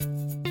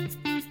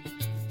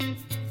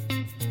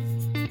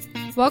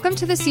Welcome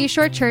to the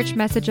Seashore Church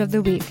Message of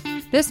the Week.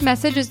 This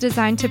message is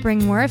designed to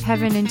bring more of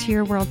heaven into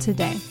your world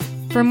today.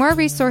 For more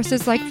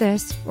resources like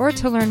this, or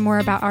to learn more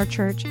about our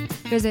church,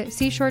 visit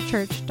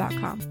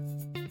seashorechurch.com.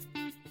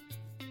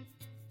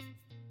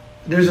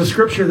 There's a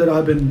scripture that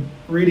I've been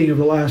reading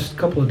over the last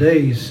couple of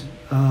days.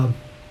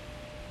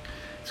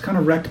 It's kind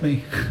of wrecked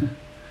me.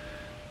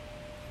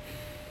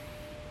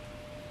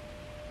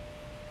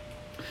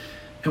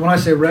 And when I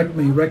say wrecked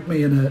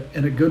me in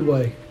a good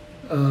way.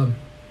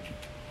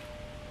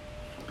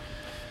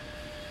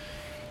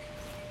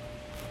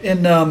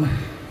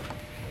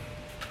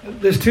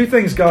 There's two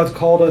things God's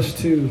called us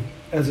to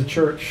as a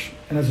church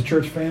and as a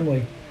church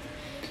family,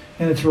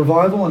 and it's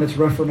revival and it's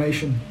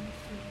reformation.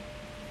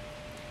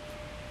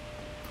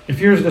 If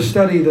you were to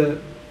study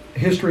the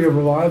history of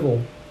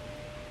revival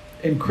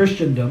in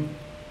Christendom,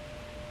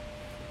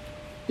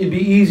 it'd be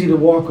easy to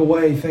walk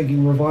away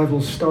thinking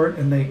revivals start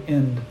and they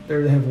end.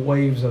 They have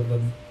waves of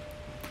them.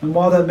 And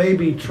while that may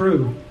be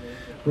true,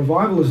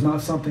 revival is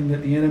not something that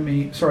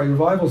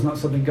revival is not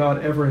something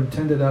God ever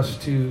intended us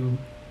to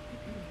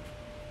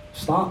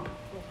stop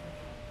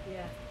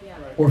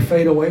or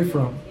fade away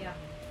from.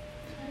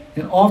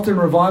 And often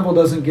revival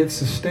doesn't get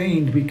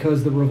sustained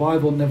because the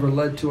revival never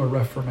led to a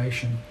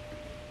reformation.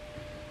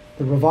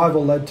 The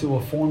revival led to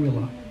a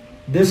formula.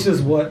 This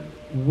is what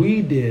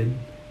we did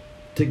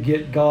to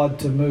get God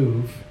to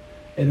move.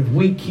 And if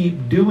we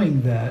keep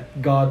doing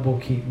that, God will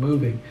keep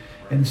moving.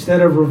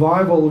 Instead of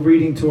revival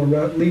leading to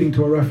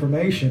a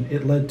reformation,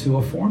 it led to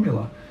a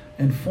formula.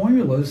 And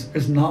formulas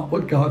is not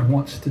what God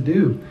wants to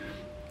do.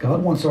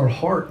 God wants our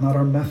heart, not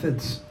our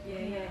methods.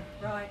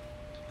 Right.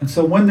 And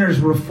so when there's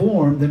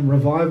reform, then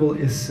revival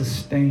is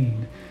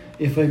sustained.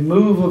 If a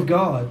move of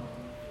God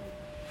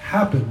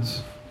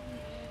happens,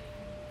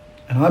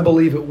 and I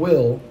believe it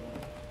will,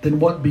 then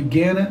what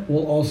began it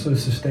will also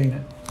sustain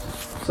it.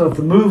 So if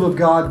the move of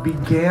God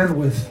began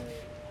with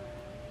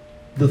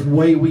the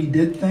way we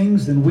did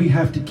things, then we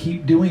have to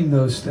keep doing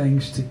those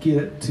things to get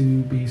it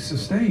to be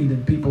sustained.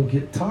 And people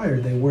get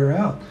tired, they wear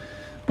out.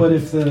 But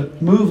if the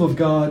move of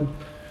God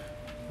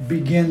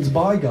begins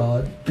by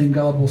God, then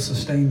God will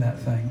sustain that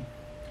thing.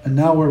 And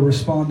now we're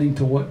responding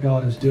to what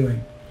God is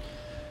doing.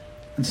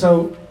 And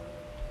so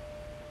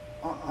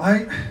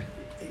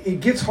it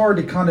gets hard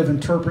to kind of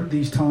interpret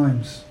these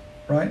times,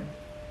 right?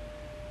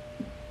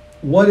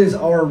 What is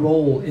our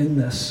role in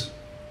this?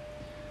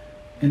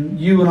 And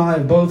you and I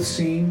have both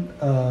seen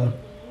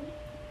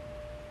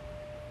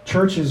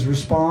churches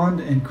respond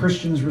and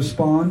Christians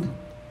respond,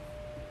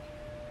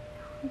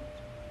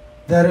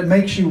 that it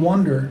makes you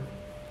wonder,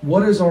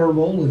 what is our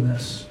role in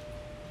this?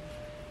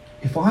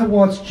 If I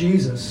watch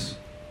Jesus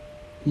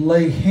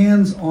lay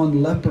hands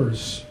on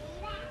lepers,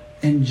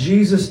 and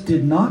Jesus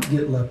did not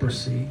get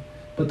leprosy,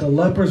 but the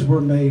lepers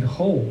were made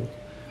whole,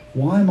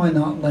 why am I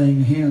not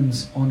laying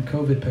hands on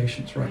COVID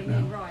patients right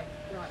now? Right.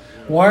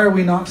 Why are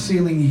we not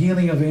seeing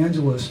healing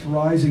evangelists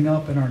rising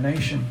up in our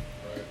nation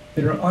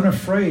that are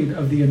unafraid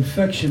of the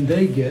infection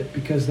they get,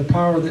 because the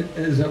power that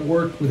is at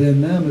work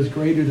within them is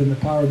greater than the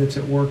power that's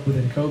at work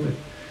within COVID?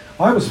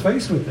 I was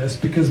faced with this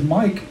because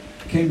Mike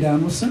came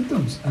down with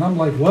symptoms. And I'm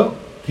like, well,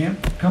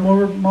 can't come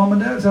over to Mom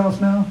and Dad's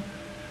house now.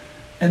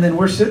 And then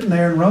we're sitting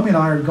there and Romy and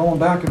I are going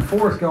back and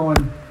forth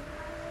going,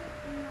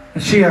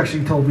 and she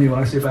actually told me, when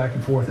I say back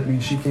and forth, it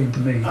means she came to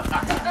me.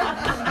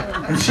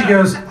 And she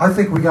goes, I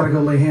think we got to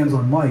go lay hands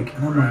on Mike.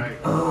 And I'm like,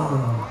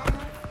 oh.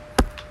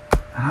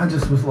 And I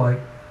just was like,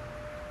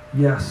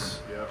 yes,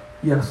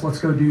 let's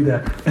go do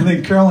that. And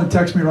then Carolyn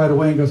texts me right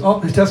away and goes, oh,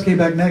 his test came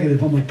back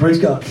negative. I'm like, praise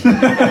God.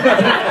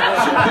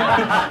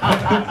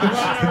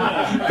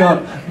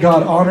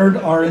 God honored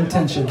our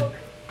intention.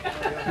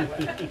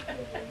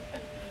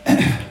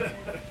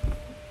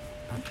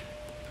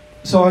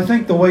 So I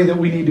think the way that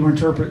we need to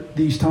interpret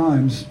these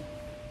times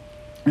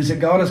is that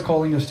God is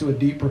calling us to a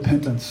deep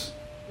repentance.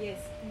 Yes.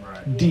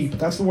 Right. Deep.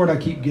 That's the word I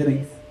keep getting.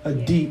 Yes. A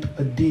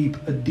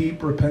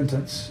deep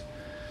repentance.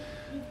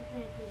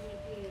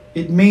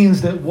 It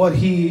means that what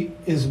He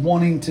is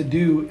wanting to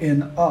do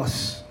in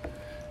us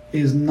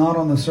is not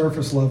on the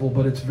surface level,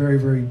 but it's very,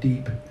 very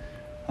deep.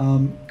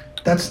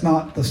 That's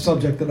not the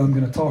subject that I'm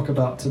going to talk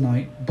about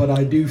tonight, but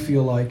I do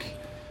feel like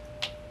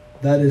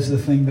that is the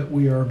thing that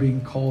we are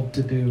being called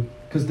to do.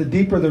 Because the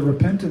deeper the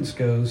repentance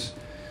goes,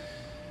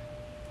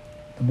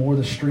 the more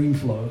the stream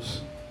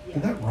flows.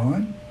 Did that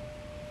rhyme?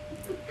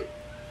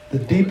 The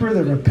deeper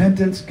the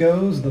repentance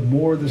goes, the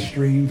more the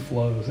stream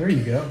flows. There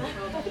you go.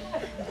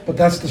 But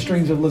that's the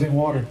streams of living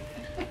water.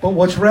 But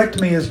what's wrecked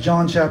me is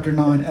John chapter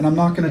 9, and I'm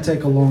not going to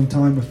take a long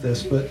time with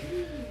this, but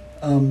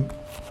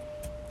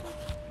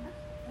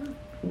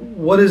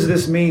what does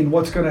this mean?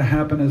 What's going to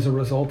happen as a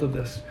result of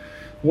this?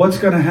 What's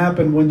going to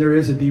happen when there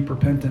is a deep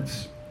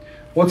repentance?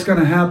 What's going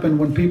to happen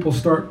when people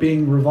start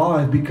being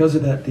revived because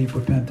of that deep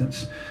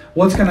repentance?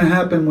 What's going to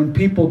happen when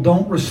people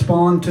don't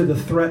respond to the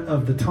threat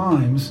of the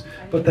times,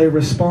 but they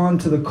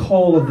respond to the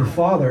call of the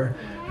Father?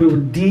 who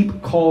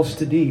deep calls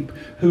to deep,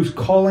 who's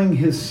calling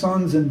his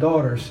sons and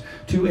daughters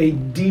to a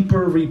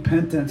deeper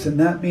repentance. And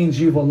that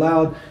means you've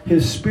allowed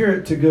his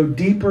Spirit to go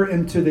deeper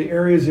into the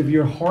areas of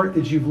your heart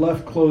that you've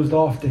left closed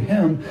off to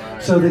him,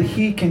 so that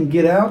he can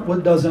get out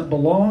what doesn't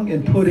belong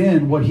and put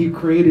in what he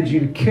created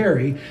you to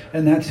carry.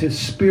 And that's his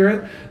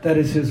Spirit, that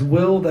is his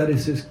will, that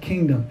is his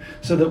kingdom.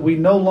 So that we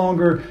no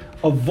longer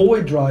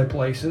avoid dry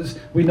places.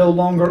 We no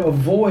longer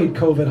avoid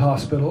COVID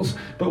hospitals,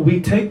 but we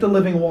take the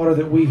living water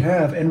that we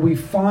have and we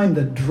find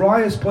the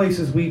driest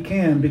places we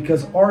can,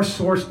 because our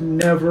source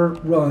never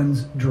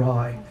runs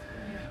dry.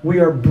 We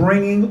are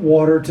bringing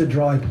water to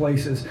dry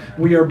places.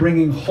 We are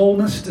bringing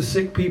wholeness to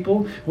sick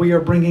people. We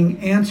are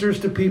bringing answers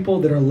to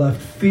people that are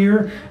left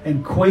fear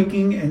and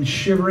quaking and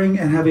shivering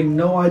and having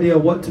no idea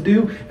what to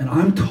do. And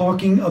I'm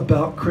talking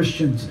about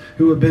Christians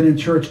who have been in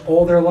church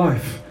all their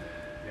life.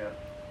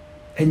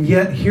 And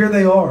yet here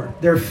they are.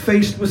 They're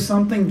faced with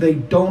something they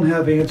don't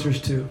have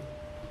answers to.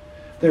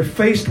 They're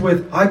faced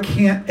with,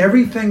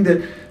 everything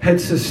that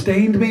had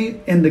sustained me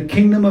in the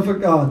kingdom of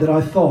God that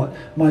I thought,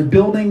 my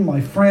building,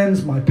 my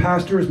friends, my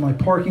pastors, my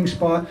parking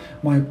spot,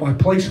 my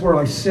place where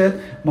I sit,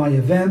 my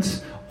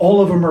events, all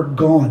of them are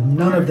gone.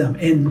 None of them.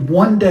 In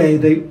one day,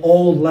 they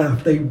all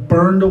left. They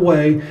burned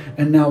away.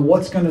 And now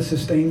what's going to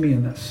sustain me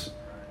in this?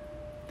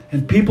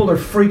 And people are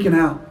freaking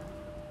out.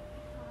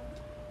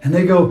 And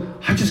they go,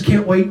 I just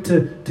can't wait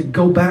to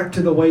go back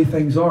to the way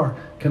things are.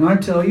 Can I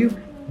tell you,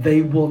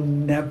 they will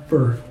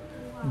never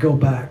go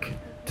back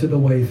to the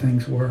way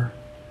things were.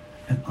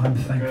 And I'm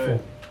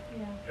thankful.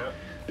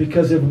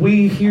 Because if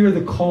we hear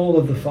the call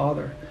of the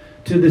Father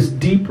to this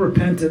deep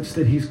repentance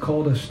that he's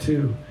called us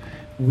to,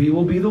 we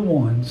will be the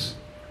ones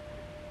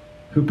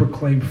who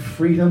proclaim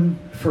freedom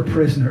for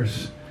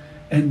prisoners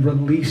and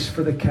release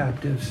for the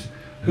captives,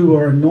 who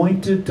are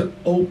anointed to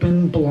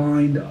open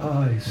blind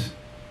eyes.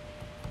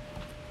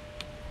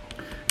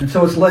 And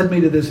so it's led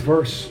me to this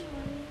verse.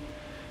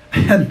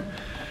 And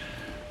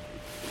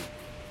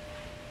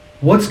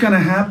what's going to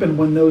happen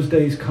when those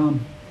days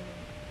come?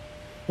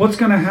 What's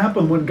going to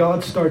happen when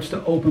God starts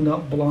to open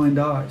up blind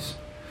eyes?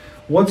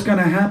 What's going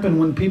to happen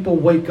when people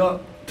wake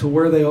up to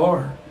where they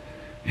are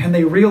and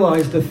they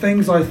realize the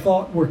things I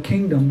thought were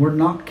kingdom were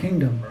not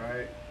kingdom?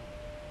 Right.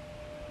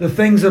 The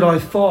things that I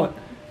thought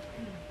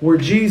were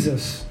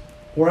Jesus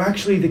were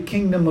actually the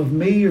kingdom of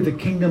me or the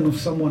kingdom of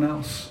someone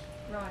else.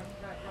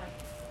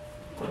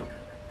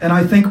 And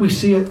I think we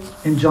see it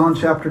in John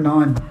chapter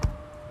 9.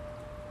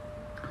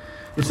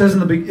 It says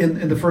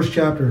in the first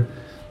chapter,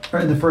 or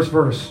in the first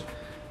verse,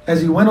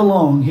 as he went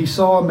along, he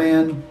saw a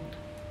man,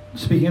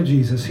 speaking of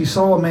Jesus, he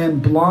saw a man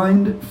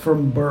blind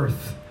from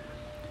birth.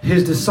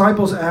 His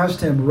disciples asked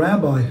him,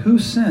 Rabbi, who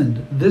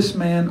sinned, this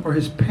man or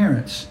his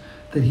parents,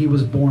 that he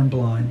was born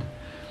blind?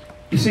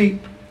 You see,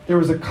 there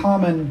was a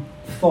common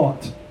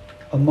thought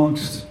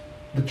amongst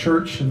the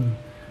church and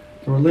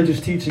the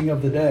religious teaching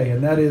of the day,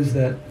 and that is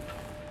that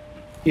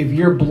if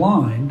you're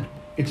blind,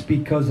 it's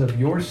because of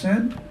your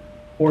sin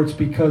or it's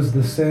because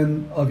the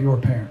sin of your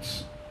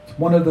parents. It's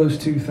one of those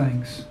two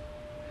things.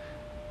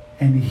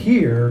 And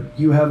here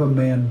you have a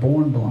man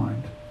born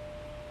blind.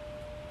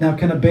 Now,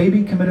 can a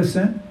baby commit a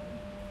sin?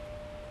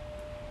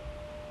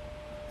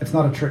 It's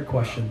not a trick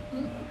question.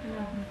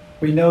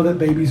 We know that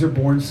babies are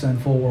born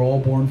sinful. We're all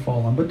born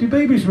fallen. But do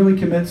babies really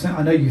commit sin?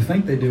 I know you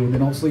think they do when they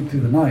don't sleep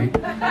through the night.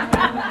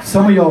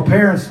 Some of y'all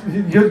parents,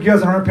 you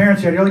guys aren't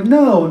parents yet. You're like,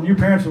 no. And your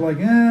parents are like,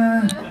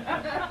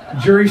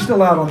 jury's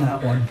still out on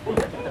that one.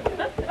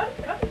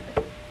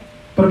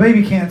 But a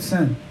baby can't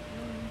sin.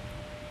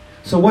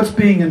 So what's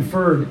being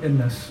inferred in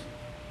this?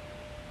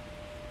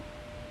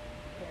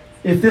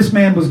 If this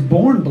man was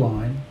born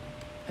blind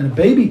and a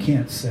baby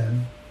can't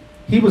sin,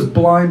 he was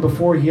blind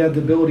before he had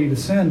the ability to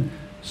sin.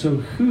 So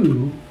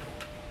who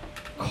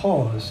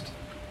caused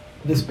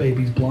this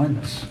baby's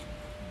blindness?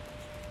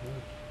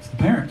 It's the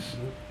parents.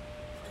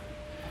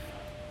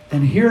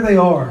 And here they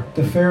are,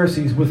 the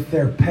Pharisees, with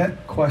their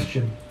pet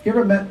question. You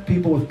ever met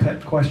people with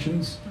pet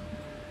questions?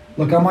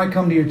 Look, I might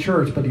come to your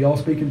church, but do y'all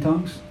speak in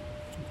tongues?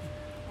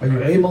 Are you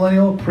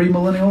amillennial,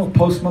 premillennial,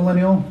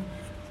 postmillennial?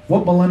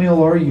 What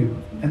millennial are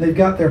you? And they've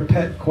got their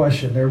pet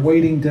question. They're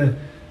waiting to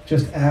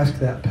just ask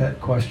that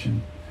pet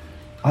question.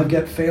 I've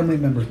got family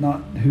members, not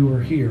who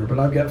are here, but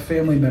I've got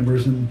family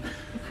members, and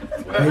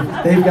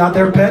they've got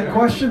their pet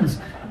questions.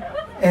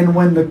 And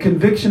when the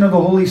conviction of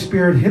the Holy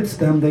Spirit hits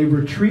them, they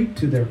retreat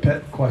to their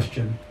pet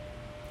question.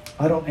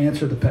 I don't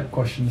answer the pet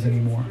questions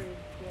anymore.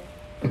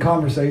 The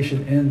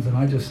conversation ends, and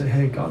I just say,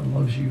 hey, God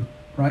loves you,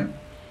 right?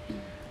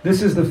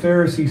 This is the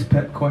Pharisees'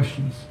 pet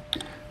questions.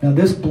 Now,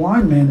 this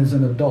blind man is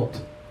an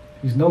adult.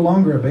 He's no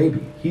longer a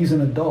baby. He's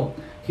an adult.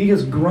 He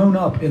has grown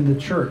up in the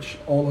church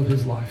all of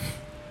his life.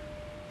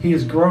 He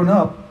has grown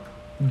up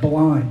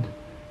blind.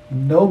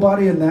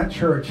 Nobody in that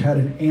church had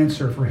an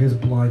answer for his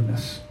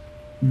blindness.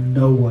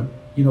 No one.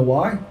 You know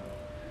why?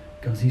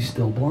 Because he's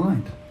still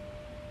blind.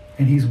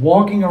 And he's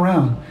walking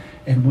around.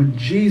 And when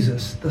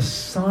Jesus, the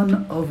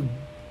Son of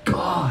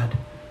God,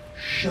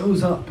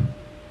 shows up,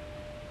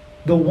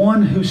 the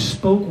one who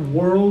spoke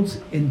worlds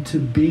into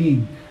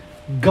being,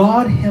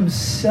 God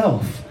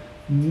himself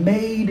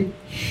made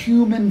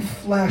human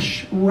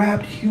flesh,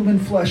 wrapped human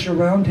flesh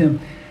around him,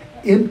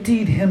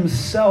 emptied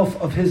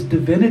himself of his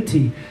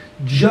divinity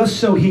just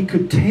so he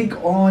could take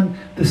on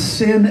the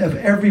sin of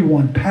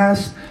everyone,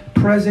 past,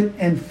 present,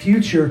 and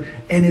future,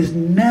 and is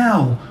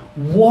now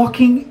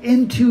walking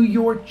into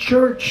your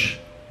church.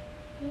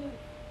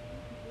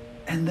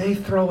 And they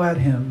throw at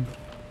him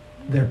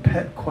their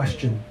pet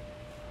question.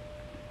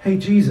 Hey,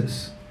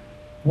 Jesus,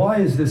 why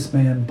is this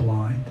man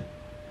blind?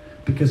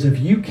 Because if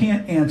you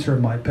can't answer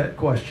my pet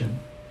question,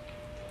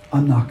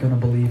 I'm not going to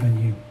believe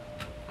in you.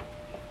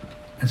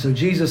 And so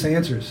Jesus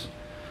answers,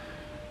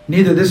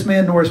 neither this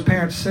man nor his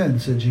parents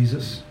sinned, said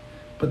Jesus,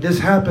 but this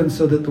happened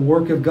so that the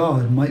work of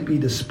God might be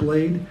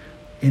displayed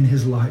in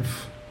his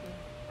life.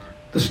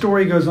 The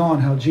story goes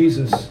on how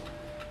Jesus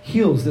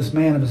heals this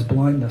man of his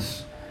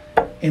blindness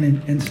in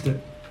an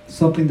instant,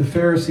 something the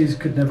Pharisees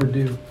could never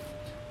do.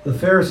 The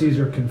Pharisees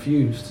are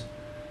confused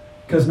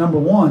because, number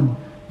one,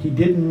 he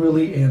didn't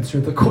really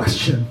answer the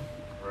question.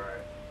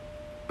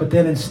 But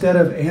then instead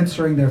of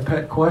answering their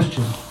pet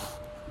question,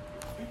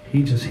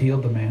 he just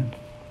healed the man.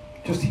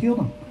 Just healed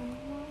him.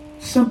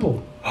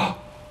 Simple.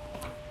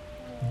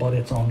 But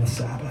it's on the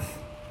Sabbath.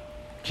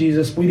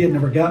 Jesus, we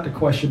never got to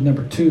question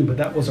number 2, but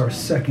that was our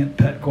second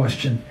pet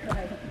question.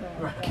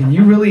 Can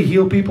you really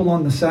heal people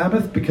on the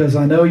Sabbath? Because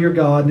I know you're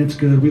God and it's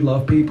good. We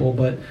love people,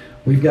 but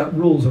we've got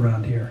rules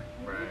around here.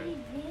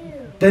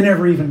 They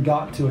never even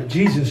got to it.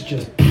 Jesus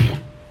just,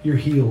 you're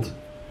healed.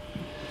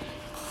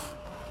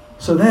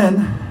 So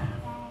then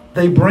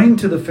they bring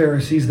to the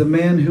Pharisees the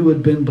man who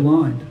had been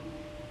blind.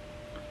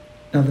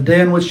 Now the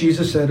day on which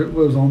Jesus said it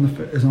was on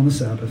the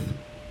Sabbath.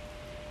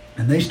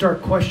 And they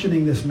start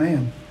questioning this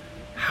man.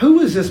 Who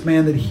is this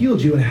man that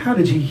healed you and how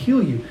did he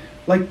heal you?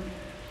 Like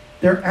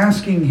they're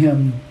asking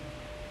him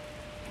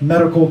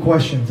medical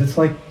questions. It's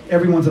like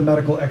everyone's a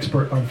medical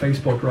expert on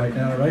Facebook right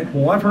now, right?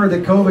 Well, I've heard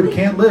that COVID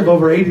can't live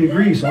over 80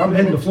 degrees, so I'm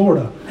heading to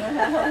Florida.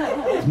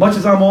 As much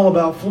as I'm all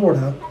about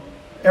Florida,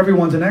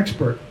 everyone's an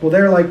expert. Well,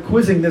 they're like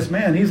quizzing this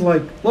man. He's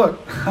like, look,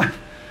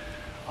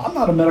 I'm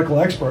not a medical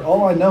expert.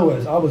 All I know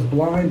is I was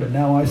blind, but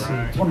now I see.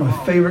 It's one of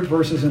my favorite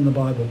verses in the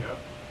Bible.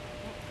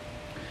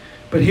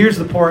 But here's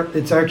the part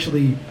that's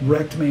actually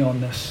wrecked me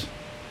on this.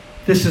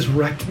 This has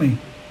wrecked me.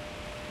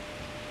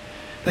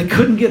 They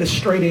couldn't get a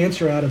straight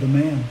answer out of the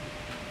man.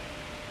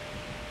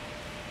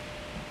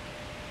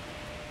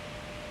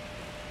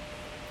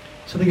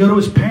 So they go to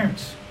his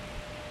parents.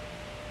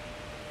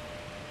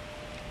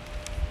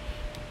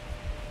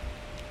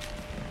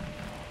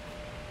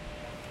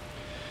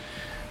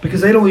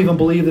 Because they don't even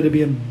believe that he'd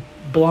been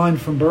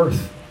blind from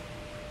birth.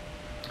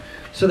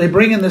 So they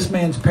bring in this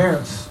man's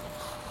parents.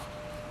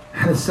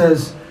 And it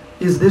says,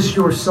 is this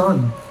your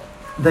son?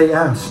 They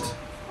asked.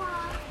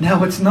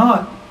 Now it's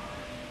not.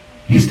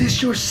 Is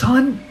this your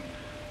son?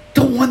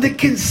 The one that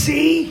can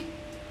see?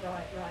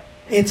 Right.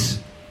 It's,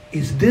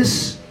 is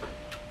this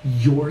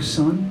your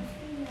son?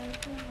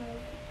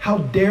 How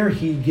dare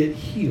he get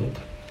healed?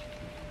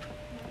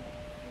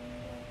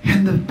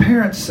 And the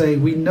parents say,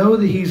 we know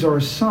that he's our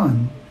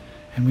son,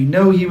 and we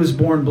know he was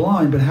born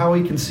blind, but how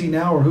he can see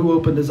now or who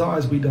opened his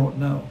eyes, we don't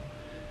know.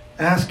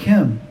 Ask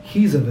him.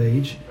 He's of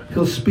age.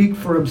 He'll speak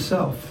for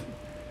himself.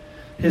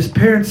 His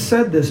parents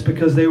said this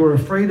because they were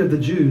afraid of the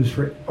Jews,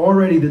 for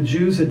already the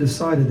Jews had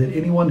decided that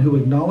anyone who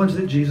acknowledged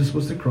that Jesus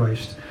was the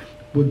Christ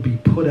would be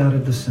put out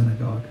of the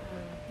synagogue.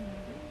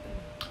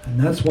 And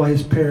that's why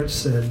his parents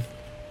said,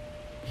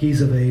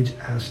 he's of age,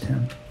 asked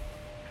him.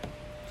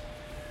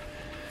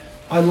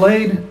 I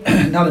laid,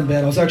 not in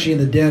bed, I was actually in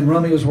the den.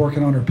 Rummy was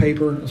working on her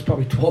paper. It was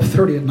probably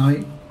 12:30 at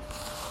night.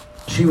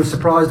 She was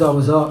surprised I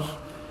was up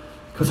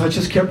because I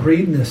just kept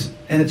reading this,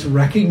 and it's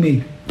wrecking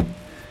me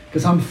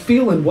because I'm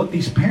feeling what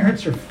these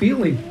parents are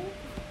feeling.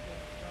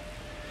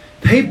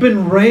 They've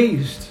been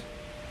raised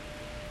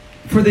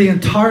for the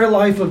entire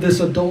life of this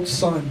adult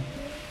son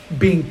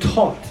being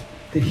taught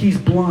that he's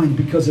blind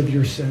because of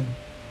your sin.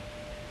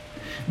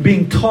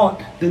 Being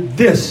taught that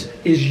this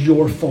is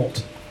your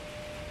fault.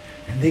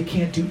 And they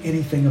can't do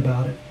anything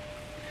about it.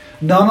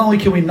 Not only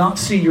can we not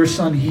see your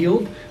son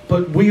healed,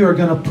 but we are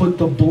going to put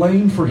the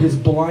blame for his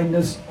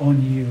blindness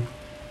on you.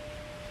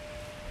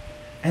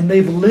 And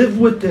they've lived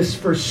with this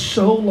for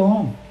so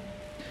long.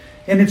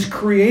 And it's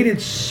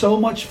created so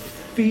much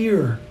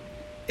fear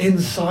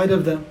inside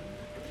of them.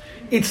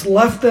 It's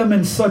left them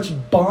in such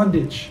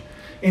bondage,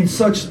 in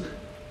such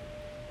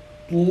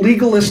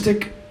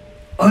legalistic,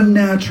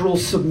 unnatural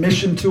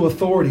submission to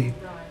authority,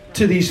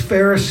 to these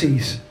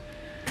Pharisees,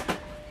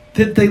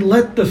 that they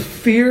let the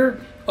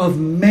fear of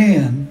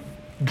man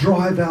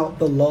drive out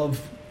the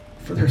love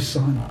for their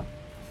son.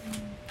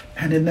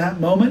 And in that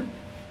moment,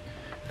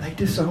 they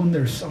disowned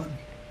their son.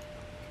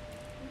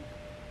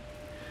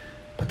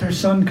 But their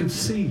son could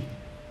see.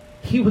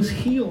 He was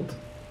healed.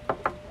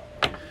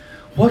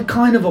 What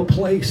kind of a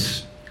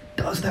place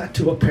does that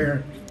to a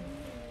parent?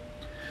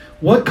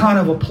 What kind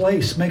of a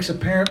place makes a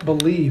parent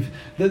believe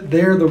that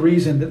they're the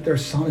reason that their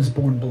son is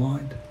born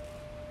blind?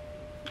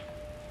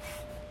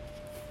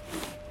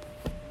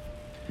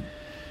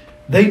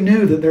 They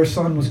knew that their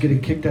son was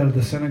getting kicked out of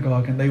the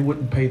synagogue and they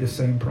wouldn't pay the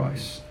same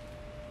price.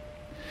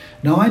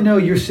 Now I know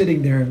you're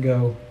sitting there and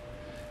go,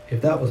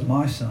 if that was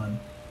my son,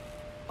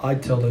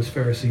 I'd tell those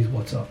Pharisees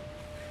what's up.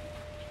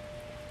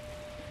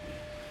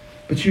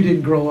 But you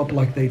didn't grow up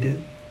like they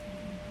did.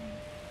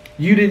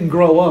 You didn't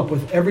grow up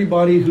with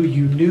everybody who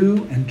you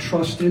knew and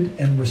trusted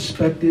and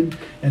respected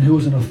and who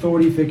was an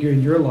authority figure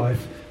in your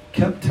life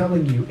kept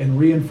telling you and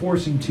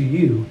reinforcing to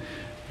you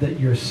that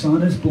your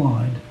son is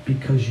blind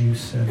because you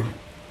sinned.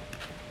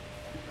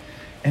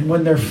 And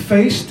when they're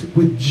faced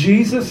with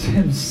Jesus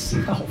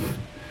himself,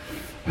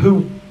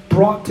 who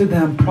brought to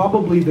them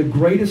probably the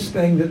greatest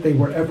thing that they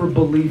were ever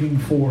believing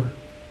for,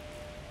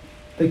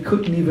 they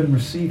couldn't even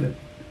receive it.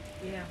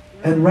 Yeah.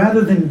 And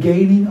rather than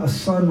gaining a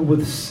son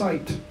with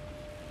sight,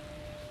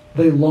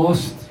 they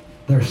lost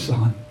their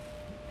son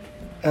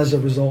as a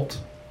result.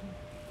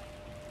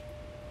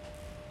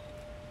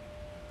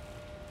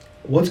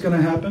 What's going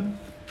to happen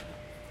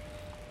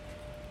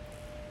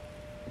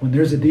when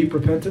there's a deep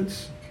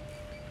repentance?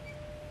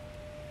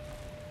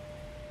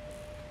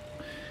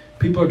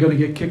 People are going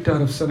to get kicked out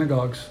of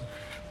synagogues.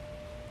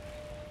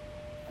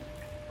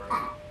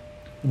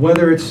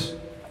 Whether it's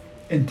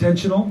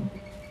intentional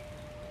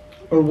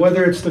or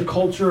whether it's the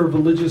culture of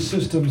religious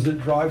systems that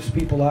drives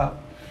people out.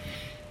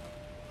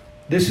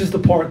 This is the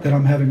part that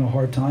I'm having a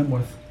hard time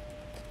with.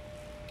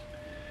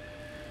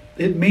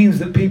 It means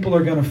that people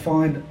are going to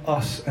find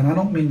us, and I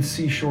don't mean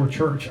Seashore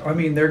Church. I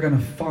mean they're going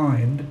to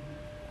find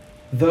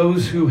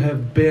those who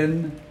have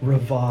been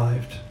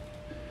revived.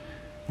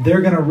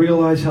 They're going to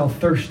realize how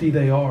thirsty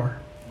they are,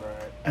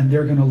 and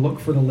they're going to look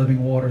for the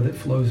living water that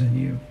flows in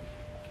you.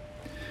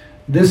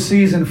 This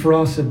season for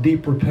us of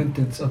deep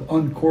repentance, of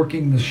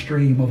uncorking the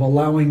stream, of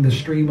allowing the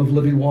stream of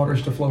living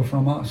waters to flow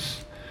from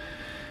us,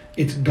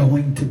 it's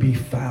going to be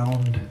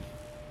found.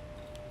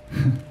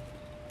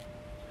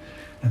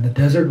 And the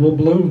desert will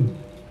bloom.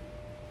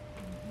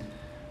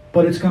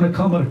 But it's going to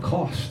come at a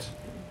cost.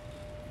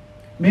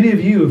 Many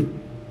of you have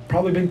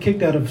probably been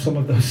kicked out of some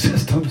of those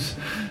systems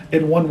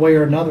in one way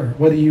or another,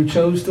 whether you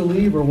chose to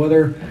leave or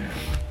whether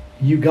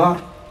you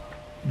got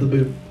the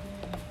boot.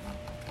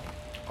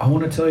 I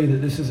want to tell you that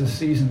this is a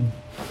season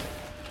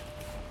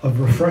of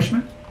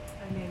refreshment.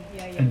 Amen.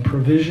 Yeah, yeah, and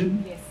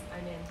provision. Yes.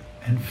 Amen.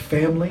 And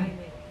family. Amen.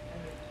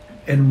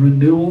 And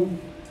renewal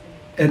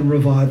and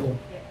revival.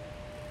 Yeah.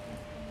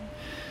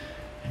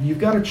 And you've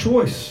got a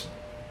choice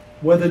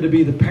whether to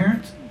be the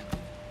parent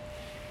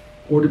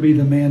or to be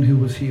the man who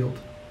was healed.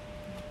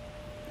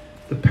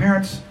 The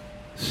parents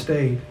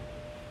stayed.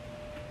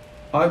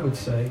 I would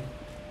say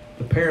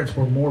the parents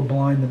were more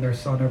blind than their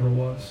son ever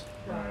was.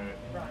 Right.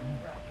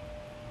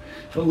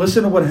 But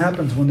listen to what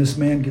happens when this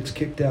man gets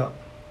kicked out.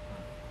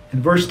 In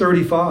verse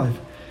 35,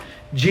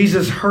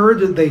 Jesus heard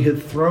that they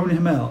had thrown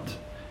him out,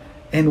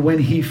 and when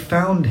he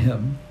found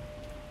him,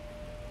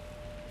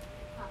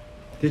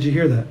 did you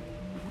hear that?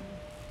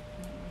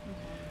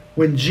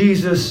 When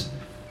Jesus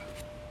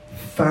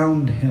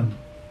found him,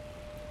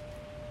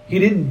 he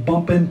didn't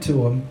bump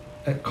into him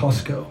at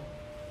Costco.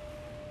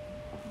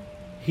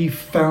 He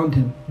found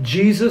him.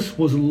 Jesus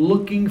was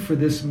looking for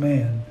this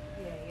man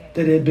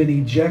that had been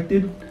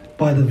ejected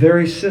by the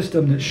very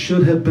system that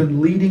should have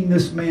been leading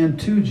this man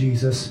to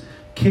Jesus,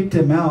 kicked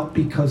him out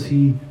because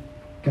he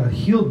got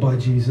healed by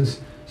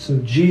Jesus. So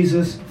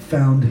Jesus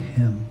found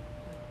him.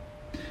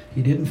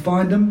 He didn't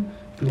find him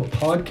through a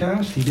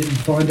podcast. He didn't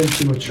find him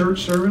through a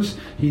church service.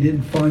 He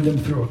didn't find him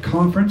through a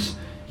conference.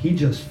 He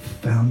just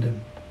found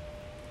him.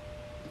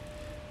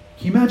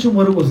 Can you imagine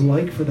what it was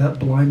like for that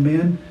blind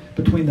man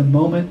between the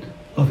moment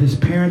of his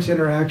parents'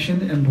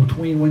 interaction and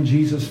between when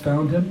Jesus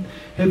found him?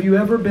 Have you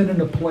ever been in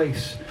a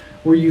place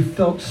where you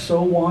felt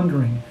so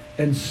wandering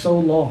and so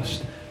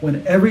lost,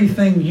 when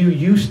everything you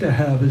used to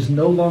have is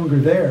no longer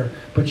there,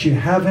 but you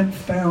haven't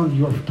found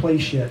your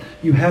place yet?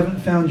 You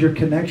haven't found your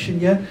connection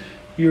yet.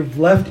 You've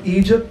left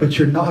Egypt, but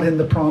you're not in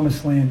the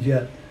promised land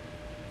yet.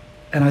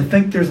 And I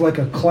think there's like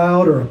a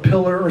cloud or a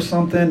pillar or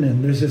something,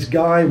 and there's this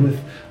guy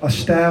with a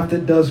staff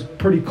that does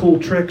pretty cool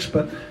tricks,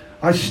 but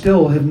I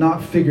still have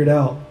not figured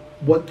out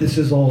what this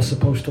is all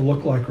supposed to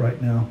look like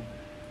right now.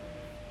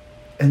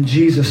 And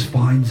Jesus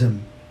finds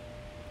him.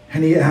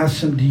 And he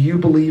asks him, "Do you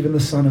believe in the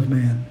Son of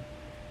Man?"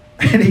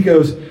 And he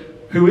goes,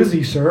 "Who is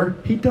he, sir?"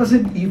 He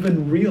doesn't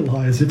even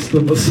realize it's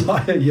the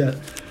Messiah yet.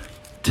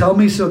 "Tell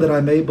me so that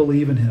I may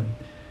believe in him."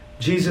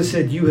 Jesus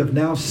said, "You have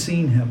now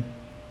seen him.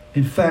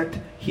 In fact,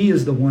 he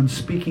is the one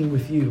speaking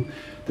with you."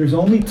 There's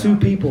only two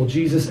people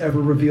Jesus ever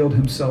revealed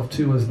himself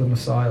to as the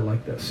Messiah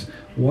like this.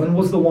 One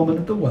was the woman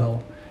at the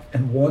well,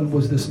 and one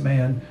was this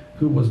man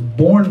who was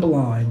born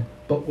blind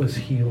but was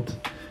healed.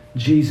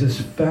 Jesus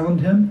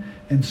found him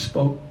and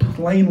spoke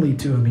plainly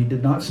to him. He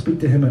did not speak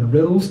to him in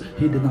riddles.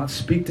 He did not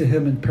speak to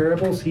him in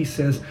parables. He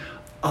says,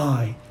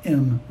 "I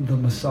am the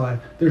Messiah."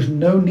 There's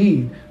no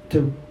need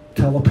to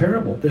tell a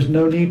parable. There's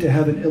no need to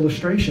have an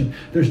illustration.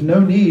 There's no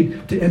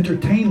need to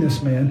entertain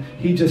this man.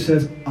 He just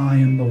says, "I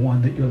am the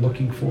one that you're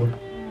looking for."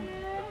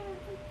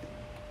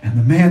 And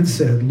the man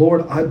said,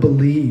 "Lord, I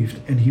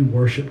believed," and he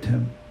worshiped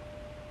him.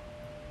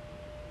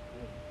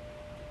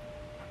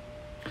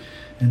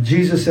 And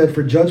Jesus said,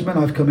 "For judgment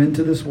I've come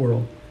into this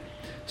world,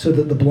 so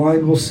that the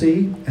blind will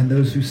see, and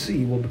those who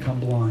see will become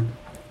blind."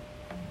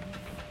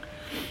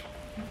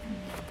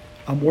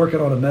 I'm working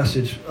on a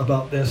message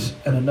about this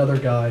and another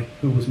guy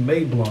who was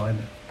made blind.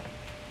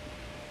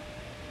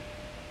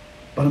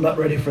 But I'm not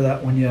ready for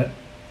that one yet,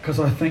 because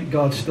I think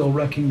God's still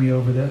wrecking me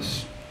over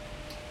this.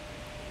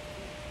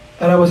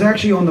 And I was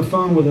actually on the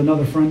phone with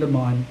another friend of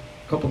mine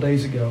a couple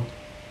days ago,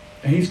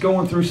 and he's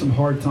going through some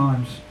hard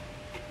times.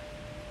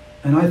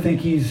 And I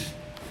think he's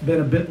been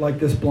a bit like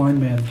this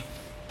blind man.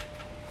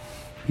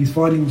 He's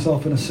finding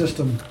himself in a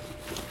system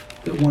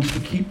that wants to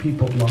keep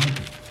people blind,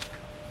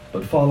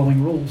 but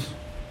following rules.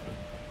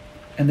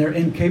 And they're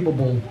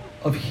incapable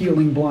of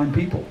healing blind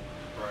people.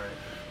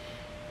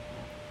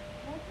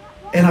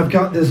 And I've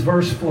got this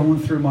verse flowing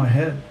through my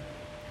head.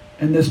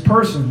 And this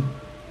person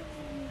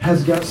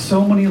has got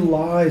so many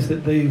lies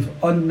that they've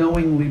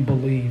unknowingly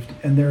believed.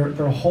 And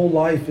their whole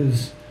life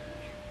is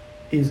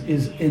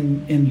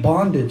in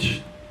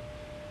bondage.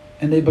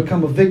 And they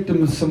become a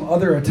victim of some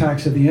other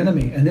attacks of the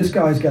enemy. And this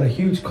guy's got a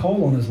huge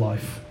call on his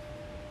life.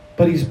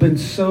 But he's been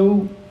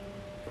so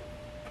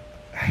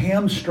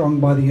hamstrung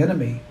by the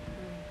enemy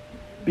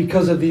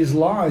because of these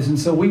lies. And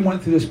so we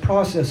went through this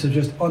process of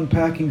just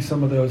unpacking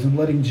some of those and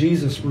letting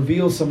Jesus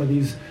reveal some of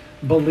these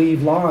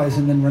believed lies,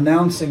 and then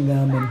renouncing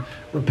them and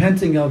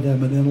repenting of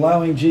them, and then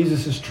allowing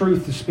Jesus'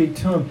 truth to speak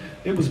to him.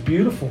 It was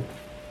beautiful.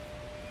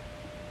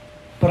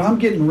 But I'm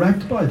getting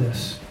wrecked by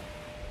this.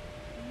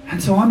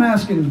 And so I'm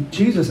asking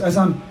Jesus, as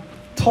I'm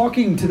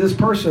talking to this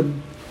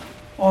person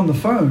on the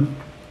phone,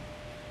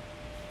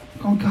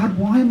 going, "God,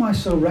 why am I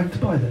so wrecked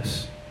by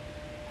this?"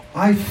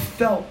 I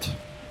felt.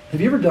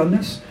 Have you ever done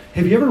this?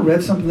 Have you ever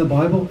read something in the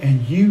Bible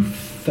and you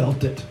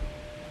felt it?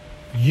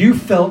 You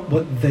felt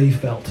what they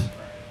felt.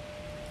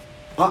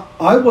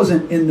 I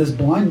wasn't in this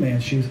blind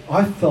man's shoes.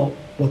 I felt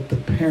what the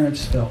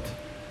parents felt.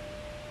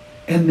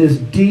 And this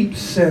deep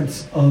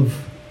sense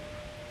of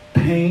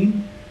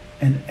pain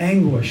and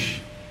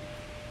anguish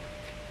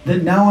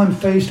that now I'm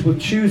faced with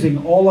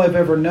choosing all I've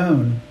ever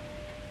known,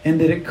 and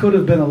that it could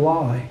have been a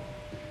lie,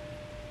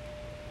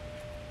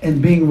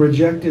 and being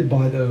rejected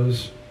by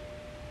those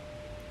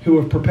who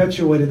have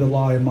perpetuated the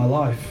lie in my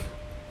life.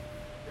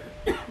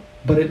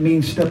 But it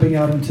means stepping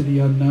out into the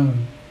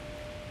unknown.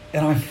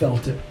 And I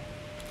felt it.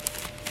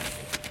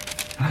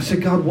 And I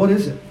said, "God, what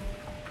is it?"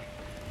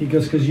 He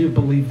goes, "Because you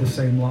believe the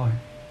same lie."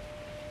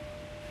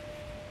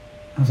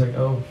 I was like,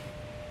 "Oh,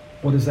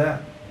 what is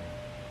that?"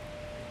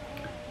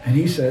 And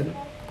he said,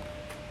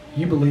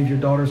 "You believe your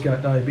daughter's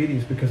got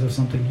diabetes because of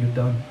something you've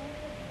done."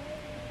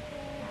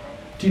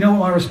 Do you know what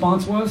my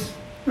response was?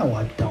 No,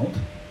 I don't.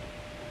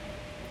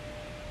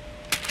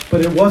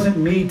 But it wasn't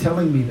me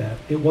telling me that.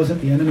 It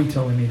wasn't the enemy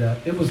telling me that.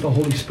 It was the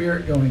Holy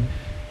Spirit going,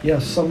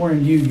 "Yes, somewhere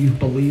in you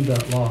believe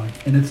that lie."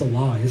 And it's a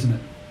lie, isn't it?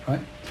 Right?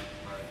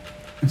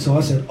 And so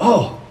I said,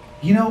 "Oh,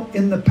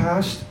 in the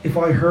past, if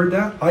I heard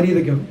that, I'd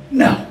either go,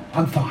 'No,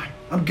 I'm fine.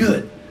 I'm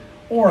good.'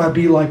 Or I'd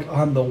be like,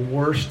 'I'm the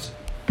worst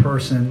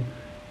person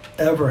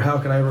ever. How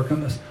could I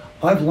overcome this?'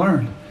 I've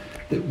learned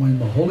that when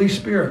the Holy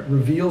Spirit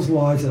reveals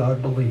lies that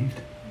I've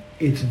believed,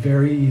 it's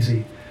very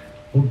easy.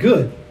 Well,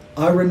 good.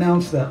 I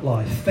renounce that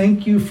lie.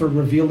 Thank you for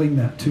revealing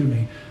that to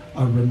me.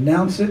 I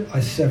renounce it. I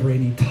sever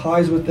any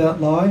ties with that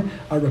lie.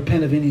 I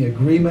repent of any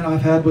agreement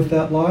I've had with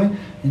that lie.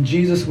 And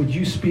Jesus, would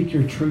you speak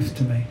your truth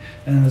to me?"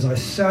 And as I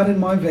sat in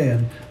my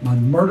van, my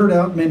murdered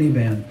out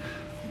minivan,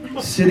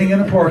 sitting in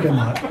a parking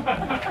lot,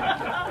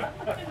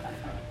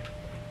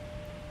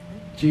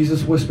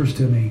 Jesus whispers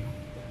to me,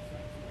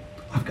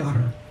 "I've got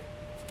her."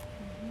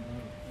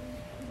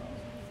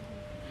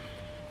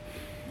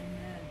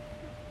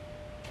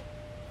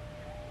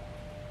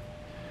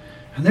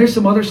 And there's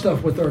some other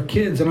stuff with our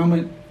kids. And I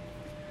went,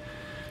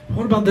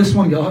 "What about this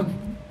one, God?"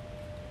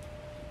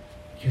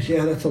 He goes,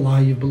 "Yeah, that's a lie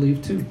you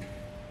believe too.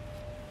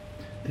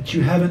 That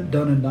you haven't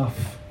done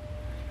enough.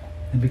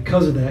 And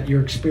because of that,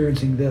 you're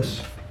experiencing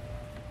this."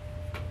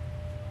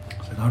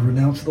 I said, "I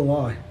renounce the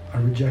lie. I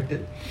reject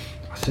it.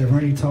 I sever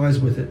any ties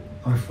with it.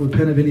 I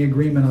repent of any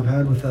agreement I've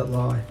had with that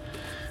lie.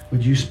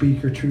 Would you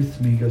speak your truth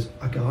to me?" He goes,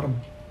 "I got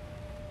him."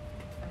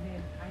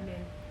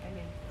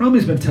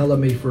 Romy's been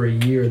telling me for a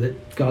year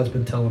that God's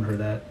been telling her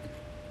that.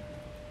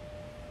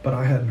 But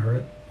I hadn't heard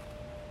it.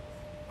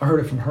 I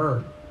heard it from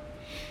her,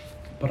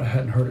 but I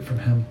hadn't heard it from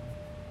him.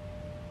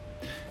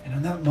 And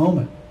in that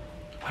moment,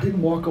 I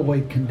didn't walk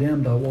away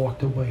condemned. I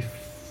walked away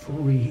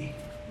free.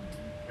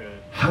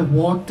 I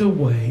walked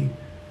away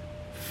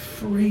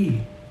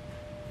free.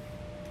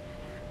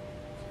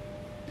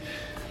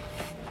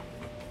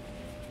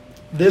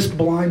 This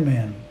blind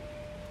man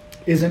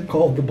isn't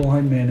called the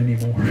blind man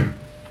anymore.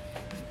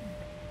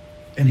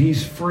 And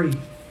he's free.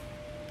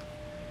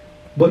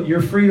 But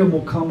your freedom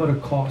will come at a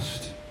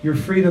cost. Your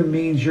freedom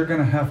means you're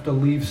going to have to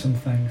leave some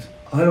things.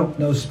 I don't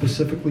know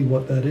specifically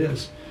what that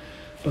is.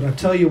 But I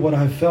tell you what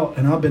I felt,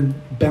 and I've been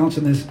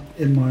bouncing this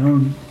in my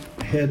own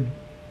head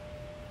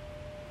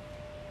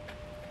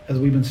as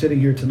we've been sitting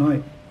here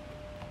tonight.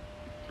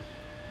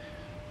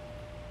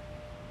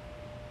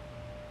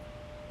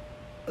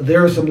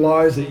 there are some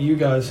lies that you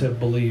guys have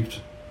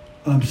believed.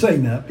 I'm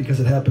saying that because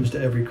it happens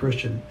to every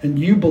Christian. And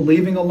you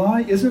believing a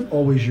lie isn't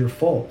always your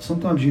fault.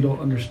 Sometimes you don't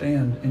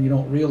understand and you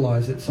don't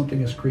realize that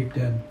something has creeped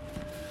in.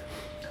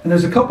 And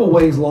there's a couple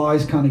ways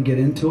lies kind of get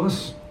into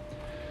us.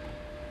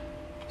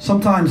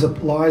 Sometimes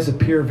lies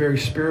appear very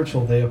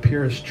spiritual. They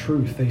appear as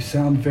truth. They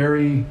sound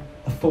very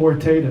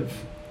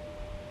authoritative,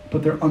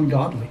 but they're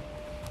ungodly.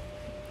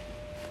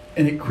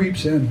 And it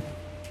creeps in.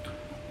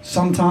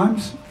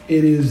 Sometimes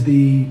it is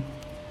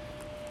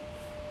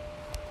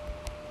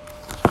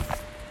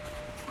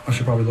I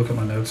should probably look at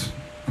my notes.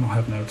 I don't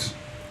have notes.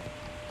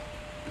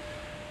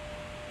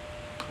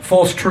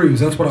 False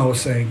truths, that's what I was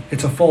saying.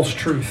 It's a false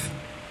truth.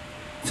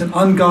 It's an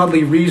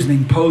ungodly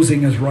reasoning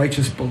posing as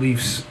righteous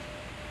beliefs.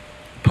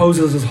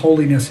 Poses as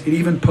holiness. It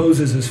even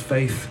poses as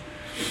faith.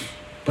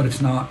 But it's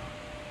not.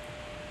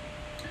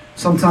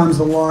 Sometimes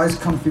the lies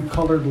come through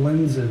colored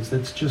lenses.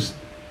 It's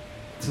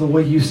the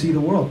way you see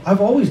the world.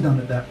 I've always done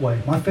it that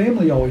way. My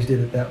family always did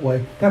it that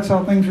way. That's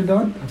how things are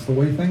done. That's the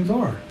way things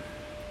are.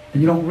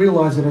 And you don't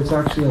realize that it's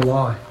actually a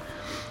lie.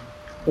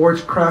 Or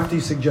it's crafty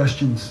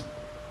suggestions.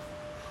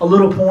 A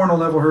little porn will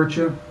never hurt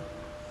you.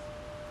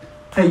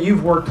 Hey,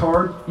 you've worked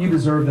hard. You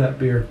deserve that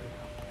beer.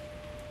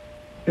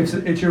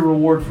 It's your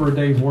reward for a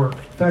day's work.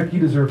 In fact, you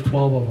deserve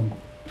 12 of them.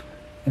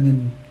 And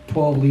then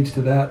 12 leads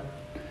to that.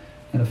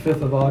 And a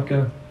fifth of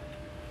vodka.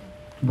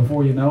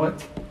 Before you know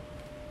it,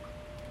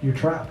 you're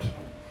trapped.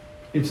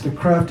 It's the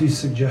crafty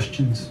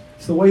suggestions.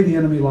 It's the way the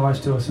enemy lies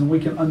to us, and we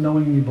can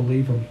unknowingly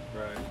believe them.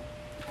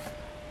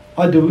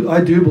 I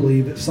do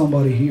believe that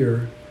somebody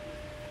here,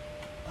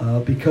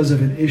 because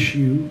of an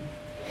issue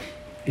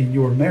in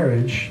your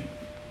marriage,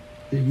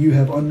 that you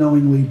have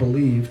unknowingly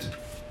believed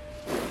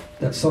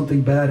that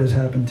something bad has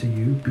happened to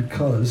you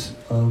because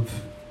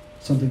of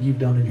something you've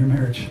done in your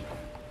marriage.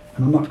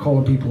 And I'm not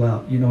calling people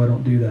out. You know I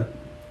don't do that.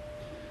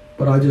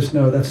 But I just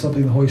know that's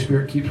something the Holy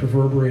Spirit keeps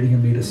reverberating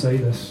in me to say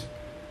this.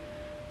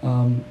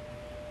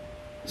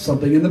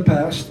 Something in the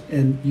past,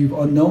 and you've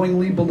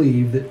unknowingly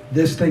believed that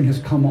this thing has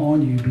come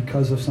on you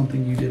because of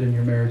something you did in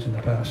your marriage in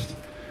the past.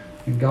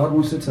 And God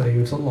wants to tell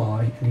you it's a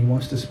lie, and He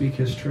wants to speak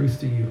His truth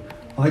to you.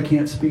 I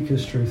can't speak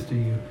His truth to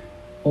you.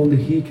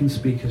 Only He can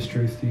speak His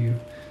truth to you.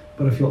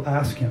 But if you'll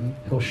ask Him,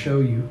 He'll show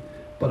you.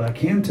 But I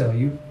can tell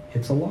you,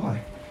 it's a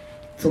lie.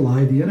 It's a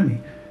lie of the enemy.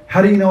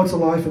 How do you know it's a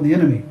lie from the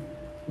enemy?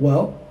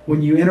 Well,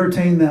 when you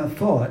entertain that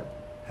thought,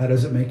 how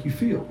does it make you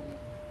feel?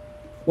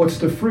 What's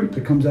the fruit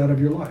that comes out of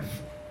your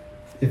life?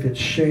 If it's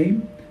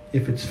shame,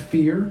 if it's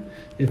fear,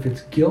 if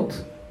it's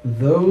guilt,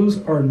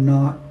 those are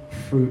not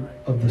fruit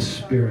of the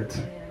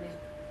Spirit.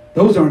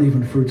 Those aren't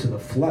even fruits of the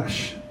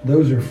flesh.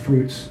 Those are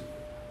fruits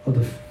of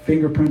the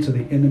fingerprints of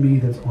the enemy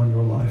that's on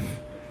your life.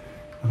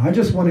 And I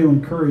just want to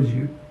encourage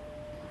you,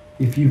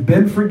 if you've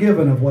been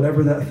forgiven of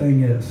whatever that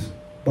thing is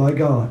by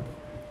God,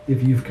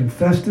 if you've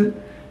confessed it,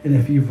 and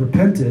if you've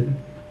repented,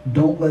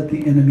 don't let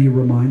the enemy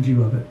remind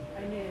you of it.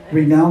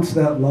 Renounce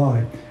that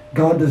lie.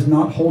 God does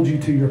not hold you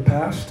to your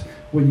past.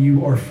 When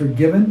you are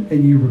forgiven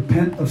and you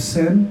repent of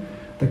sin,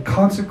 the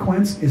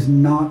consequence is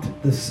not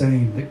the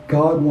same. That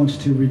God wants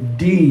to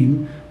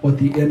redeem what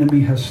the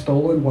enemy has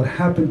stolen. What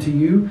happened to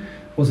you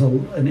was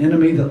an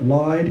enemy that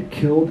lied,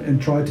 killed,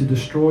 and tried to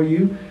destroy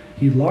you.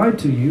 He lied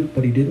to you,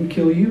 but he didn't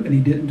kill you, and he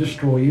didn't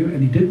destroy you,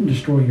 and he didn't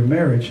destroy your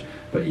marriage.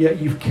 But yet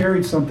you've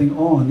carried something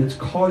on that's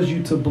caused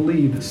you to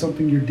believe that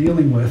something you're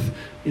dealing with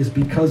is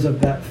because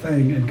of that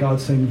thing. And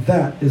God's saying,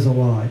 that is a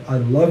lie. I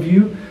love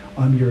you.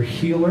 I'm your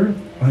healer.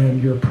 I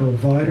am your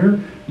provider.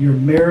 Your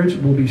marriage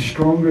will be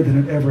stronger than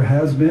it ever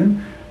has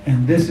been.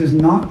 And this is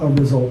not a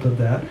result of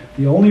that.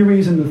 The only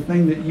reason the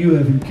thing that you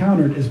have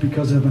encountered is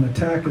because of an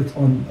attack that's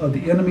of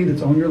the enemy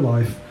that's on your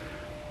life.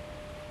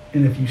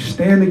 And if you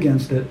stand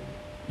against it,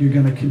 you're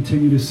going to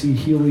continue to see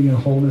healing and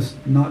wholeness,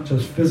 not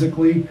just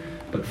physically,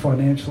 but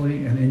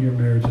financially and in your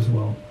marriage as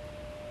well.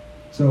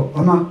 So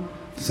I'm not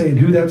saying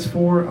who that's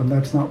for.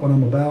 That's not what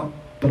I'm about.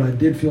 But I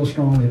did feel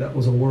strongly that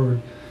was a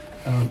word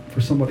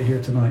for somebody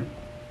here tonight.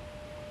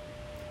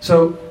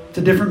 So it's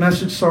a different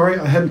message. Sorry,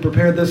 I hadn't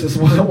prepared this. This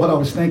wasn't what I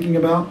was thinking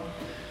about.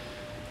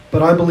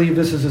 But I believe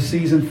this is a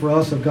season for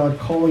us of God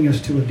calling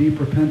us to a deep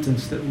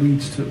repentance that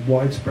leads to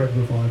widespread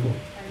revival.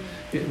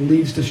 It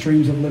leads to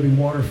streams of living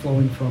water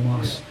flowing from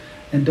us.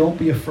 And don't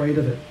be afraid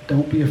of it.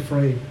 Don't be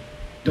afraid.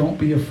 Don't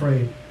be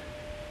afraid.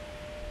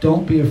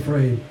 Don't be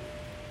afraid.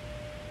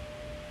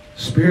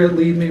 Spirit,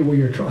 lead me where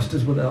your trust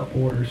is without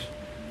borders.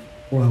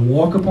 Where I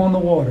walk upon the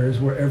waters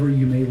wherever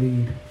you may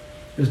lead.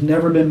 There's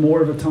never been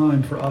more of a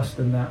time for us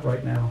than that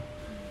right now.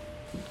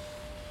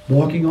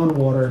 Walking on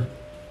water,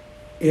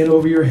 in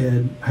over your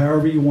head,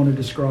 however you want to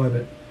describe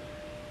it.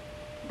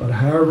 But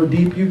however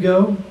deep you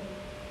go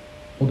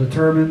will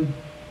determine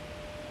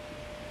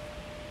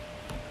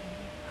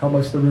how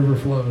much the river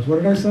flows. What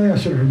did I say? I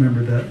should have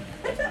remembered that.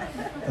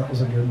 That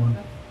was a good one.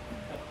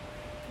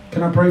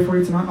 Can I pray for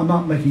you tonight? I'm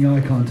not making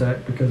eye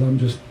contact because I'm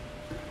just,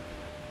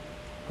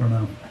 I don't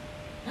know.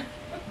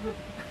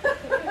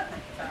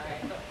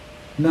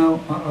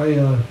 No,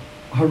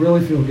 I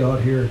really feel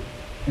God here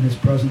in His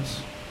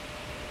presence.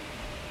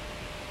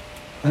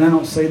 And I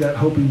don't say that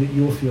hoping that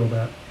you'll feel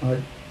that.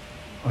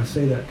 I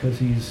say that because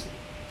he's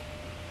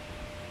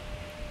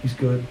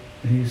good.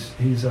 He's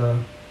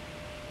can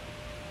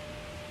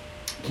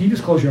you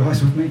just close your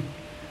eyes with me?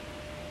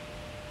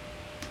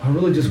 I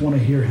really just want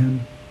to hear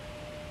him.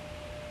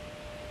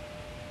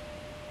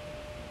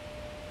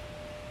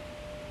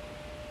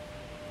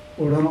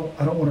 Lord,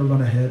 I don't want to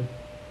run ahead.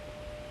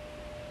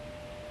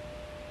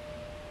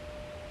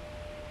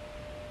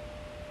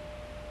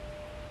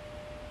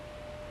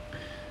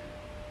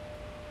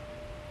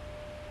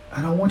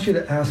 And I want you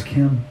to ask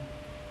him,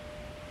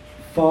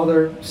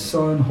 Father,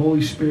 Son,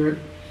 Holy Spirit,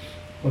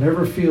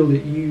 whatever field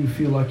that you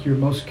feel like you're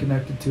most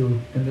connected to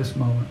in this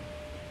moment.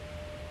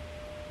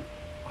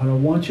 And I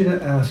want you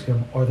to ask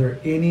him, are there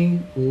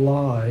any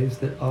lies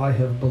that I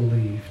have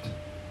believed?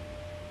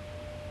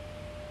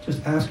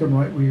 Just ask him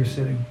right where you're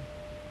sitting.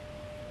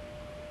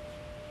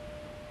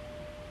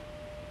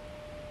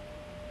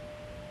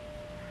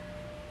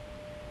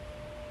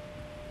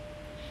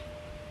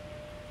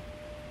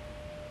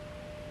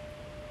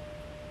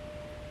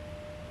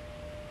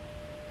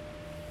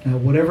 Now,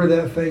 whatever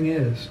that thing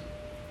is,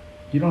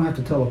 you don't have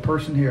to tell a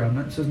person here.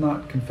 This is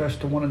not confess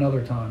to one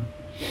another time.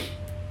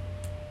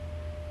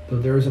 Though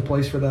there is a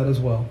place for that as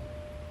well.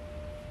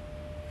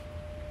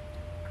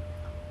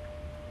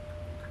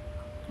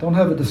 Don't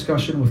have a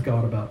discussion with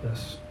God about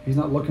this. He's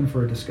not looking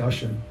for a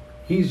discussion.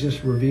 He's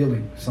just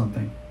revealing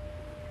something.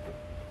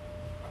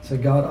 Say,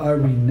 God, I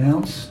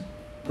renounce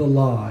the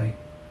lie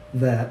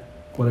that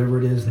whatever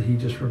it is that he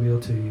just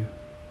revealed to you.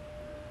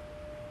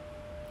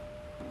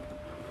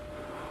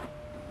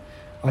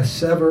 I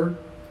sever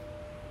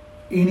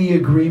any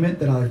agreement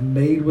that I've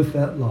made with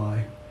that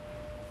lie.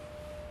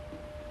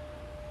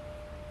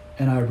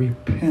 And I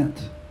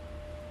repent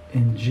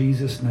in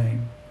Jesus'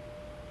 name.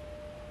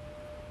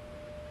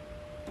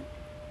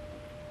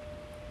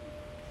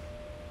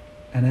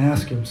 And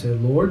ask him, say,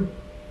 Lord,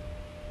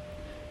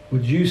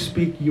 would you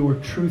speak your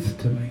truth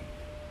to me?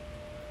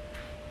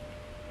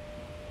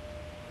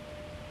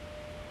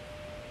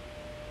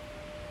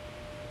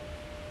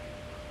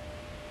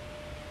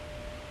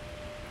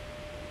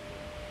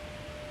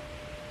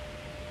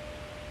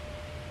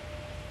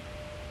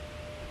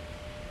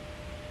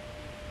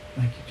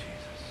 Thank you,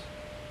 Jesus.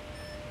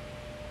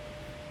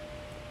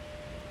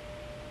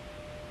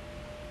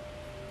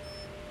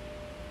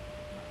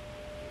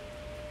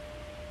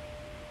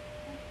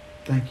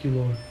 Thank you,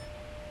 Lord.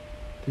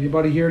 Did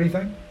anybody hear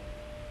anything?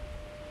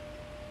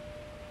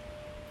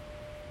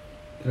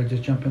 Did I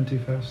just jump in too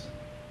fast?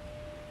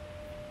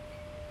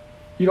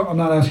 I'm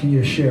not asking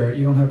you to share it.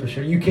 You don't have to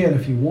share it. You can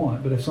if you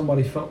want, but if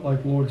somebody felt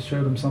like the Lord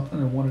showed them something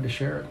and wanted to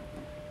share it,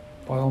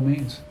 by all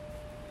means.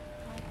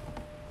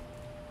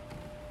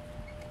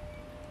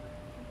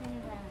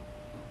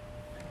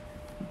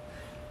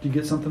 Did you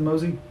get something,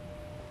 Mosey?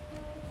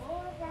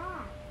 What was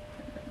that?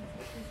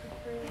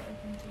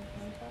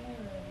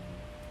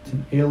 It's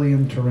an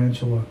alien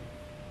tarantula.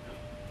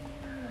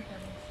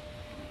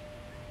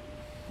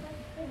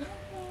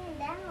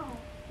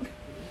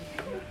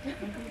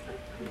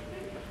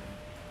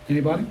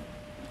 Anybody?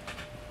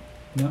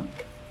 No?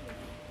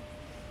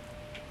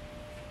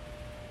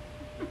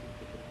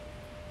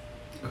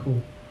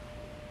 Cool.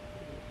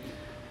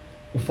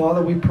 Well,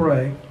 Father, we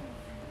pray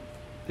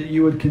that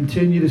you would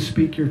continue to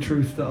speak your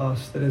truth to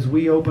us, that as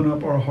we open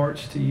up our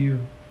hearts to you,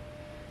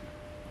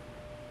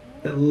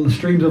 that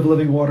streams of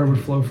living water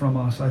would flow from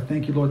us. I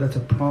thank you, Lord, that's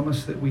a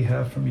promise that we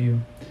have from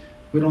you.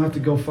 We don't have to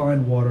go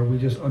find water. We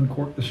just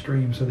uncork the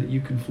stream so that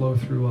you can flow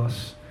through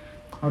us.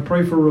 I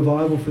pray for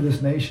revival for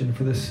this nation,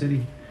 for this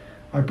city.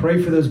 I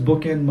pray for those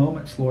bookend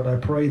moments, Lord. I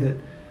pray that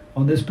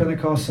on this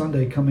Pentecost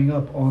Sunday coming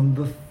up on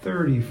the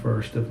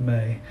 31st of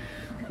May,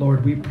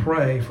 Lord, we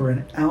pray for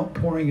an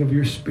outpouring of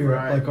your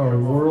Spirit like our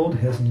world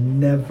has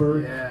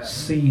never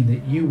seen,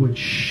 that you would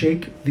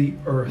shake the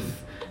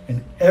earth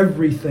and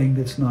everything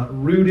that's not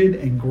rooted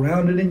and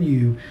grounded in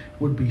you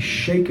would be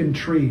shaken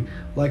tree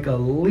like a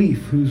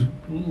leaf whose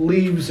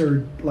leaves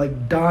are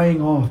like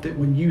dying off, that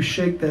when you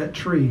shake that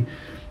tree,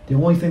 the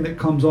only thing that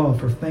comes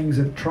off are things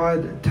that try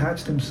to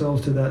attach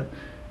themselves to that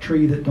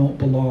tree that don't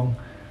belong.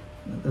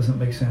 That doesn't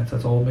make sense.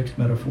 That's all mixed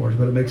metaphors,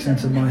 but it makes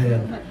sense in my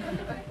head.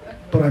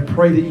 But I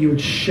pray that you would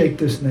shake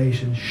this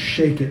nation,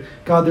 shake it.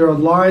 God, there are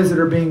lies that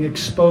are being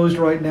exposed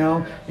right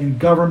now in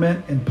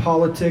government, in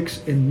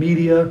politics, in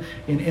media,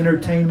 in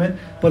entertainment.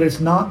 But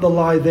it's not the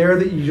lie there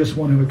that you just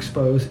want to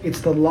expose.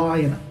 It's the lie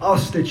in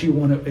us that you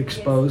want to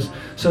expose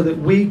so that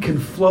we can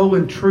flow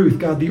in truth.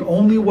 God, the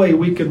only way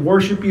we can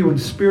worship you in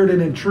spirit and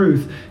in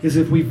truth is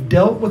if we've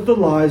dealt with the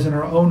lies in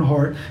our own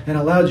heart and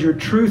allowed your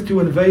truth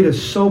to invade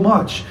us so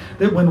much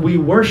that when we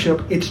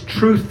worship, it's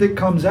truth that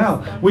comes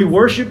out. We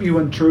worship you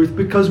in truth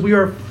because we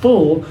are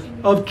full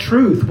of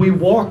truth. We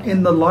walk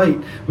in the light.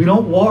 We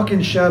don't walk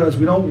in shadows.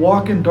 We don't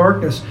walk in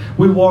darkness.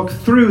 We walk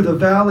through the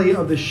valley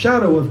of the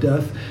shadow of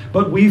death,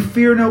 but we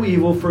fear no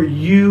evil, for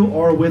you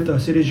are with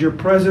us. It is your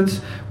presence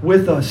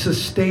with us,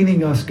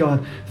 sustaining us,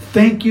 God.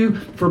 Thank you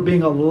for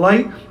being a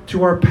light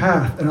to our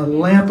path and a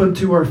lamp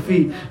unto our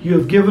feet. You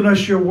have given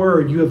us your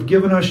word. You have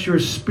given us your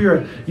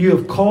spirit. You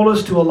have called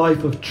us to a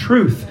life of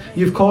truth.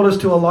 You've called us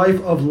to a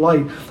life of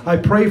light. I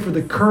pray for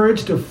the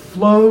courage to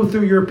flow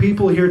through your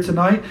people here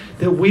tonight,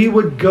 that we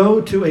would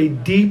go to a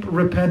deep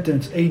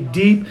repentance,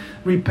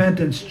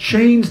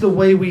 change the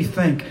way we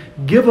think.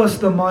 Give us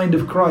the mind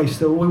of Christ,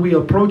 that when we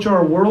approach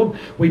our world,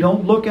 we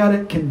don't look at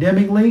it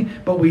condemningly,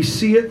 but we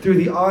see it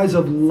through the eyes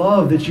of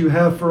love that you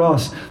have for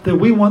us, that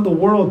we want the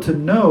world to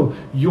know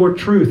your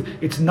truth.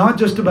 It's not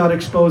just about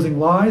exposing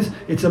lies,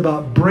 it's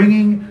about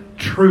bringing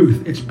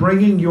truth. It's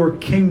bringing your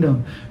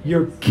kingdom.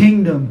 Your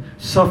kingdom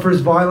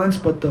suffers violence,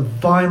 but the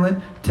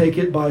violent take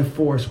it by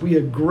force. We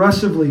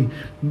aggressively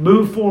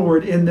move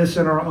forward in this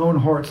in our own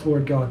hearts,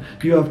 Lord God.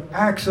 You have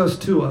access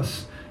to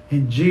us.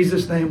 In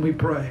Jesus' name we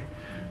pray.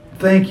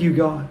 Thank you,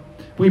 God.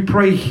 We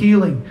pray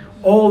healing.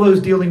 All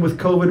those dealing with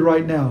COVID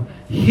right now,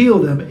 heal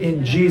them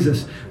in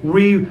Jesus.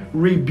 We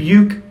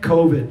rebuke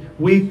COVID.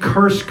 We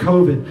curse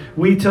COVID.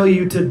 We tell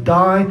you to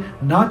die,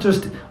 not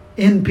just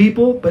in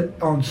people, but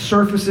on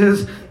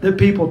surfaces that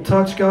people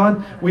touch,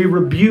 God. We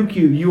rebuke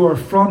you. You are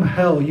from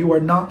hell. You are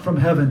not from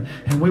heaven.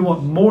 And we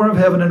want more of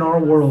heaven in our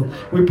world.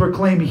 We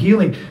proclaim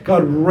healing.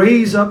 God,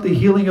 raise up the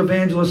healing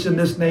evangelists in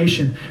this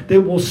nation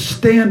that will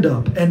stand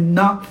up and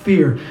not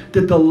fear,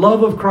 that the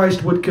love of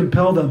Christ would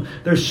compel them.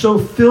 They're so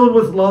filled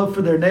with love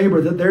for their neighbor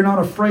that they're not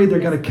afraid they're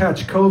going to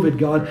catch COVID,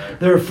 God.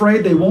 They're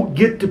afraid they won't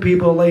get to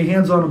people to lay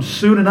hands on them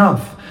soon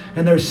enough.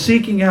 And they're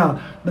seeking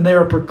out, and they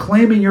are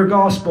proclaiming your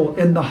gospel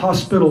in the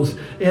hospitals,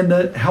 in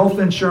the health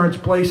insurance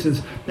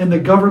places, in the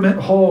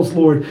government halls,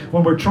 Lord.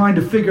 When we're trying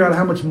to figure out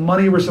how much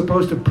money we're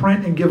supposed to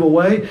print and give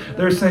away,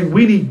 they're saying,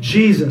 we need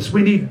Jesus.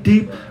 We need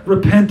deep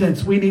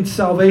repentance. We need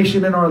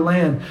salvation in our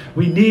land.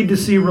 We need to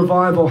see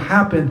revival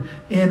happen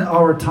in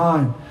our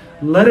time.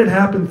 Let it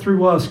happen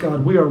through us,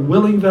 God. We are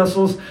willing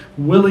vessels,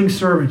 willing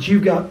servants.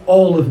 You've got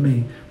all of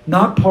me.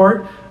 Not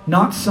part,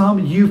 not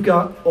some. You've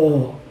got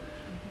all.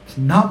 It's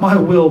not my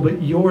will,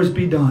 but yours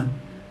be done.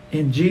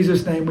 In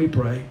Jesus' name we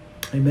pray.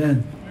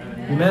 Amen.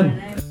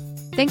 Amen.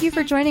 Thank you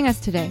for joining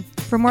us today.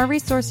 For more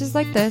resources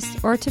like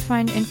this, or to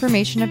find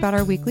information about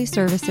our weekly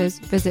services,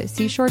 visit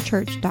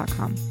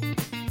seashorechurch.com.